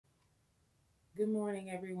Good morning,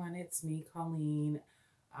 everyone. It's me, Colleen.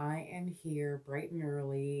 I am here bright and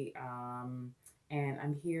early, and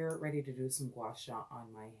I'm here ready to do some gua sha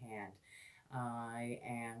on my hand. I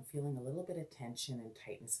am feeling a little bit of tension and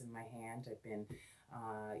tightness in my hand. I've been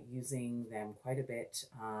using them quite a bit.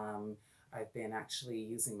 I've been actually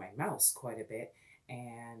using my mouse quite a bit,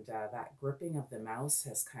 and that gripping of the mouse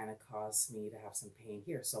has kind of caused me to have some pain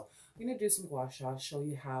here. So I'm going to do some gua sha, show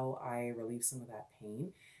you how I relieve some of that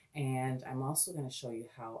pain. And I'm also going to show you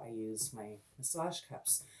how I use my massage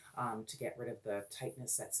cups to get rid of the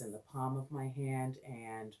tightness that's in the palm of my hand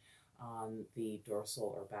and on the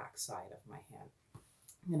dorsal or back side of my hand.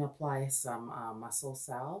 I'm going to apply some muscle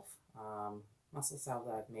salve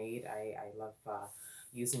that I've made. I love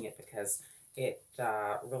using it because it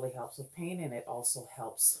really helps with pain, and it also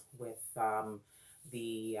helps with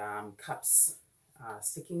the cups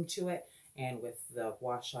sticking to it, and with the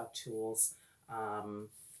Gua Sha tools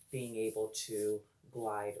being able to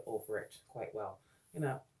glide over it quite well. I'm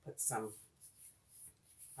going to put some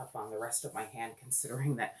up on the rest of my hand,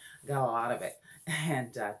 considering that I got a lot of it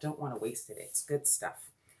and don't want to waste it. It's good stuff.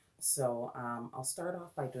 So I'll start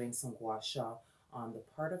off by doing some gua sha on the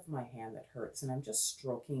part of my hand that hurts, and I'm just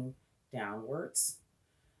stroking downwards,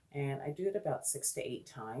 and I do it about 6 to 8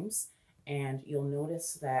 times. And you'll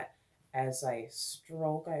notice that as I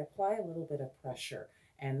stroke, I apply a little bit of pressure,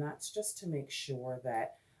 and that's just to make sure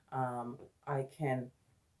that I can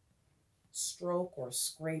stroke or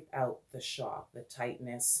scrape out the shock, the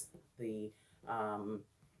tightness, the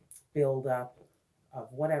buildup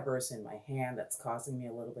of whatever's in my hand that's causing me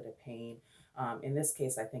a little bit of pain. In this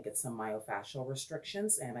case, I think it's some myofascial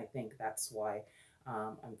restrictions, and I think that's why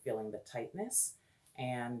I'm feeling the tightness.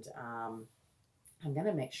 And I'm going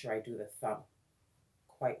to make sure I do the thumb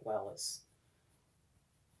quite well as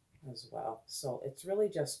well. So it's really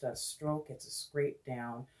just a stroke, it's a scrape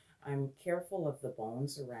down. I'm careful of the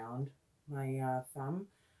bones around my thumb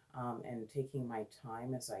and taking my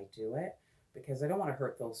time as I do it, because I don't want to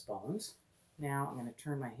hurt those bones. Now I'm going to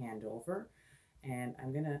turn my hand over, and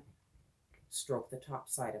I'm going to stroke the top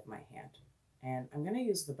side of my hand. And I'm going to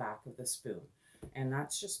use the back of the spoon. And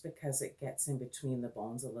that's just because it gets in between the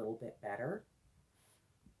bones a little bit better,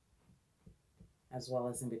 as well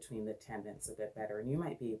as in between the tendons a bit better. And you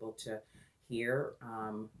might be able to hear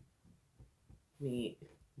me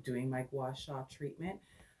doing my gua sha treatment,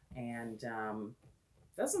 and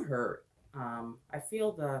doesn't hurt. I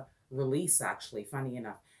feel the release, actually, funny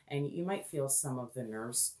enough. And you might feel some of the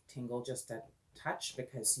nerves tingle just a touch,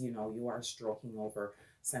 because you are stroking over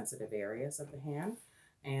sensitive areas of the hand.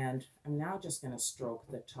 And I'm now just going to stroke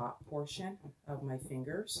the top portion of my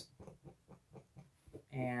fingers,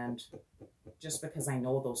 and just because I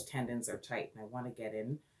know those tendons are tight and I want to get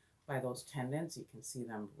in by those tendons. You can see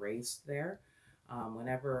them raised there.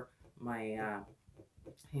 Whenever my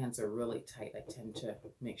hands are really tight, I tend to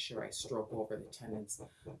make sure I stroke over the tendons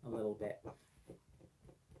a little bit.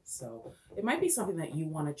 So it might be something that you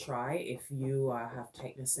want to try if you have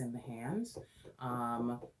tightness in the hands,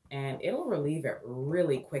 and it'll relieve it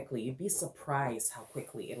really quickly. You'd be surprised how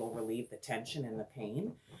quickly it'll relieve the tension and the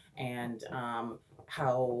pain, and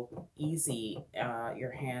how easy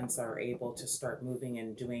your hands are able to start moving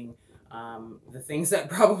and doing the things that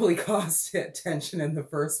probably caused tension in the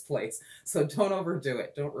first place. So don't overdo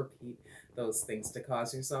it. Don't repeat those things to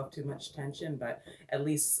cause yourself too much tension, but at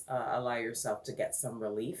least allow yourself to get some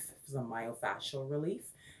relief, some myofascial relief,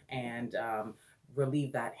 and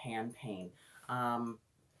relieve that hand pain.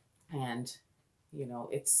 And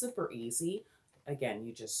it's super easy. Again,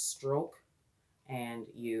 you just stroke and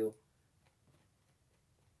you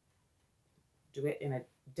do it in a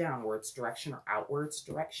downwards direction or outwards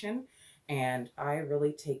direction. And I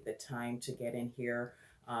really take the time to get in here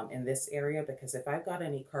in this area, because if I've got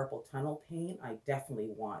any carpal tunnel pain, I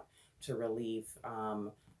definitely want to relieve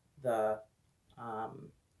the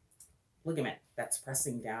ligament that's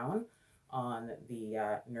pressing down on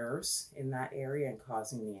the nerves in that area and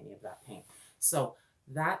causing me any of that pain. So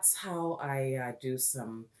that's how I do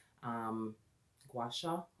some gua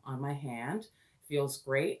sha on my hand. Feels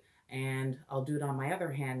great. And I'll do it on my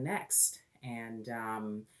other hand next, and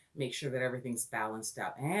make sure that everything's balanced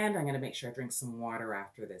out. And I'm going to make sure I drink some water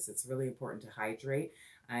after this. It's really important to hydrate,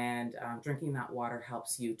 and drinking that water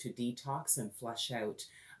helps you to detox and flush out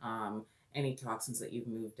any toxins that you've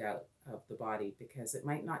moved out of the body, because it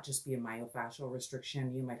might not just be a myofascial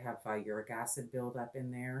restriction. You might have uric acid buildup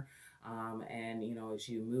in there, and as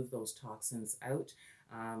you move those toxins out,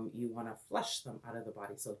 you want to flush them out of the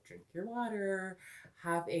body. So drink your water,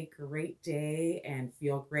 have a great day, and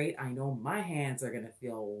feel great. I know my hands are going to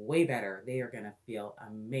feel way better. They are going to feel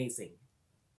amazing.